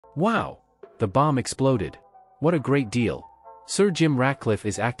Wow! The bomb exploded. What a great deal. Sir Jim Ratcliffe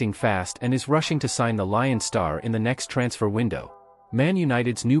is acting fast and is rushing to sign the Lion star in the next transfer window. Man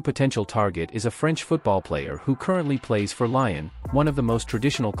United's new potential target is a French football player who currently plays for Lyon, one of the most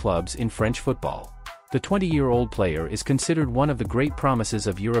traditional clubs in French football. The 20-year-old player is considered one of the great promises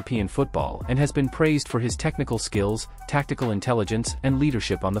of European football and has been praised for his technical skills, tactical intelligence, and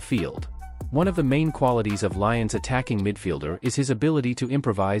leadership on the field. One of the main qualities of Lyon's attacking midfielder is his ability to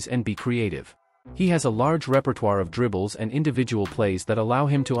improvise and be creative. He has a large repertoire of dribbles and individual plays that allow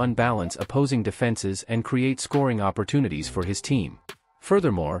him to unbalance opposing defenses and create scoring opportunities for his team.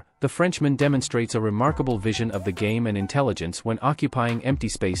 Furthermore, the Frenchman demonstrates a remarkable vision of the game and intelligence when occupying empty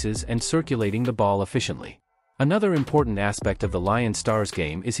spaces and circulating the ball efficiently. Another important aspect of the Lion star's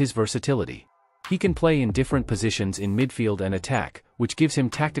game is his versatility. He can play in different positions in midfield and attack, which gives him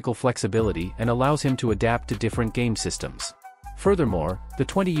tactical flexibility and allows him to adapt to different game systems. Furthermore, the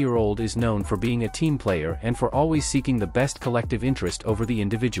 20-year-old is known for being a team player and for always seeking the best collective interest over the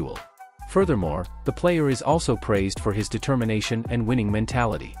individual. Furthermore, the player is also praised for his determination and winning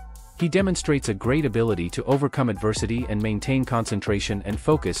mentality. He demonstrates a great ability to overcome adversity and maintain concentration and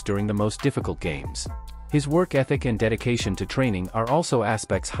focus during the most difficult games. His work ethic and dedication to training are also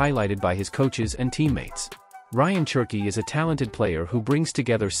aspects highlighted by his coaches and teammates. Ryan Cherki is a talented player who brings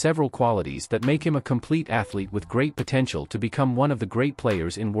together several qualities that make him a complete athlete with great potential to become one of the great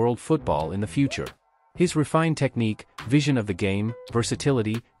players in world football in the future. His refined technique, vision of the game,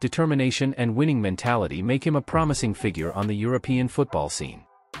 versatility, determination and winning mentality make him a promising figure on the European football scene.